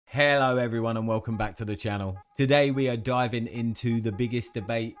Hello everyone and welcome back to the channel. Today we are diving into the biggest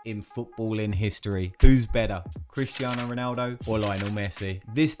debate in football in history. Who's better, Cristiano Ronaldo or Lionel Messi?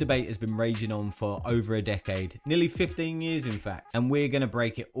 This debate has been raging on for over a decade, nearly 15 years in fact, and we're going to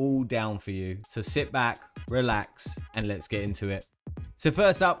break it all down for you. So sit back, relax, and let's get into it. So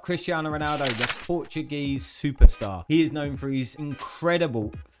first up, Cristiano Ronaldo, the Portuguese superstar. He is known for his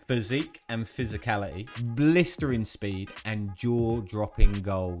incredible physique and physicality, blistering speed and jaw-dropping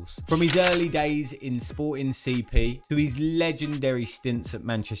goals. From his early days in Sporting CP to his legendary stints at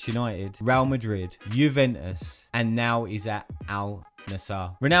Manchester United, Real Madrid, Juventus, and now he's at Al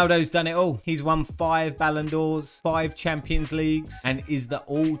Nassr. Ronaldo's done it all. He's won 5 Ballon d'Ors, 5 Champions Leagues, and is the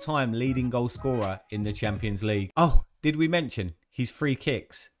all-time leading goal scorer in the Champions League. Oh, did we mention his free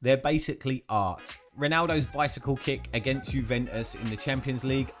kicks? They're basically art. Ronaldo's bicycle kick against Juventus in the Champions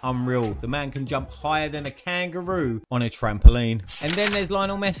League, unreal. The man can jump higher than a kangaroo on a trampoline. And then there's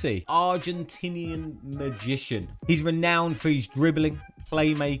Lionel Messi, Argentinian magician. He's renowned for his dribbling,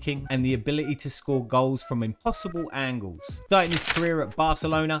 playmaking, and the ability to score goals from impossible angles. Starting his career at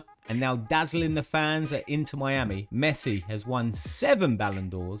Barcelona and now dazzling the fans at Inter Miami, Messi has won 7 Ballon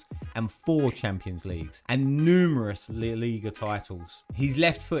d'Ors and 4 Champions Leagues and numerous La Liga titles. His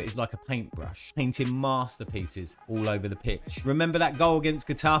left foot is like a paintbrush, painting masterpieces all over the pitch. Remember that goal against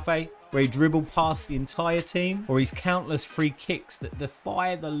Getafe where he dribbled past the entire team? Or his countless free kicks that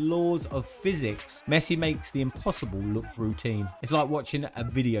defy the laws of physics? Messi makes the impossible look routine. It's like watching a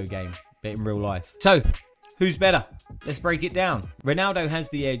video game, but in real life. So, who's better? Let's break it down. Ronaldo has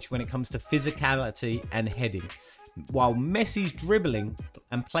the edge when it comes to physicality and heading, while Messi's dribbling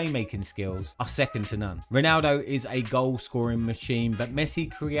and playmaking skills are second to none. Ronaldo is a goal-scoring machine, but Messi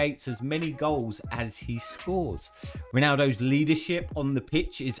creates as many goals as he scores. Ronaldo's leadership on the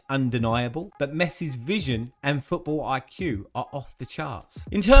pitch is undeniable, but Messi's vision and football IQ are off the charts.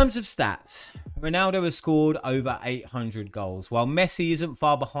 In terms of stats, Ronaldo has scored over 800 goals, while Messi isn't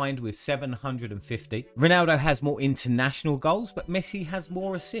far behind with 750. Ronaldo has more international goals, but Messi has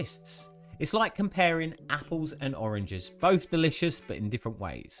more assists. It's like comparing apples and oranges, both delicious but in different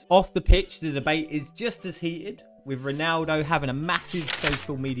ways. Off the pitch, the debate is just as heated, with Ronaldo having a massive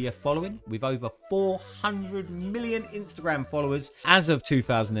social media following with over 400 million Instagram followers as of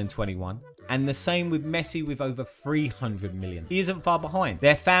 2021. And the same with Messi with over 300 million. He isn't far behind.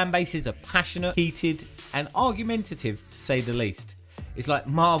 Their fan bases are passionate, heated, and argumentative to say the least. It's like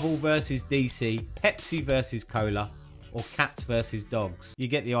Marvel versus DC, Pepsi versus Cola, or cats versus dogs. You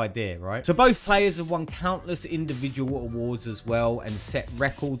get the idea, right? So both players have won countless individual awards as well and set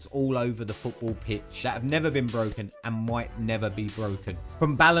records all over the football pitch that have never been broken and might never be broken.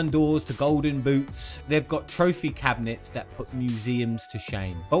 From Ballon d'Ors to golden boots, they've got trophy cabinets that put museums to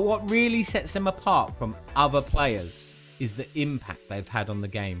shame. But what really sets them apart from other players is the impact they've had on the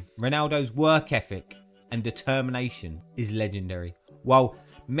game. Ronaldo's work ethic and determination is legendary, while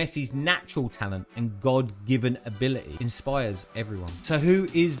Messi's natural talent and God-given ability inspires everyone. So who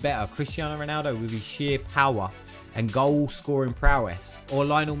is better, Cristiano Ronaldo with his sheer power and goal-scoring prowess, or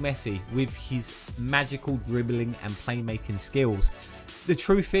Lionel Messi with his magical dribbling and playmaking skills? The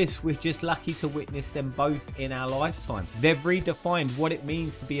truth is, we're just lucky to witness them both in our lifetime. They've redefined what it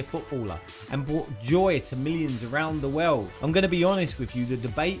means to be a footballer and brought joy to millions around the world. I'm going to be honest with you, the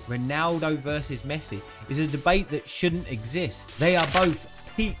debate Ronaldo versus Messi is a debate that shouldn't exist. They are both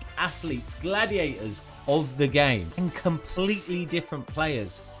peak athletes, gladiators of the game, and completely different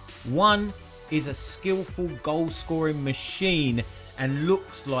players. One is a skillful goal-scoring machine and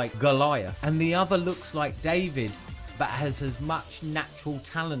looks like Goliath, and the other looks like David, but has as much natural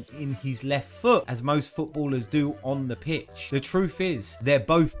talent in his left foot as most footballers do on the pitch. The truth is, they're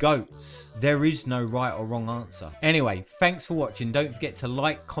both GOATs. There is no right or wrong answer. Anyway, thanks for watching. Don't forget to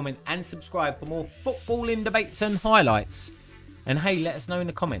like, comment, and subscribe for more footballing debates and highlights. And hey, let us know in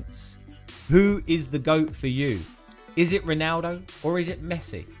the comments, who is the GOAT for you? Is it Ronaldo or is it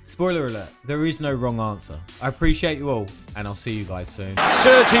Messi? Spoiler alert, there is no wrong answer. I appreciate you all, and I'll see you guys soon.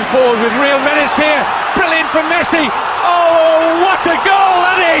 Surging forward with real menace here. Brilliant from Messi. Oh, what a goal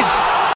that is!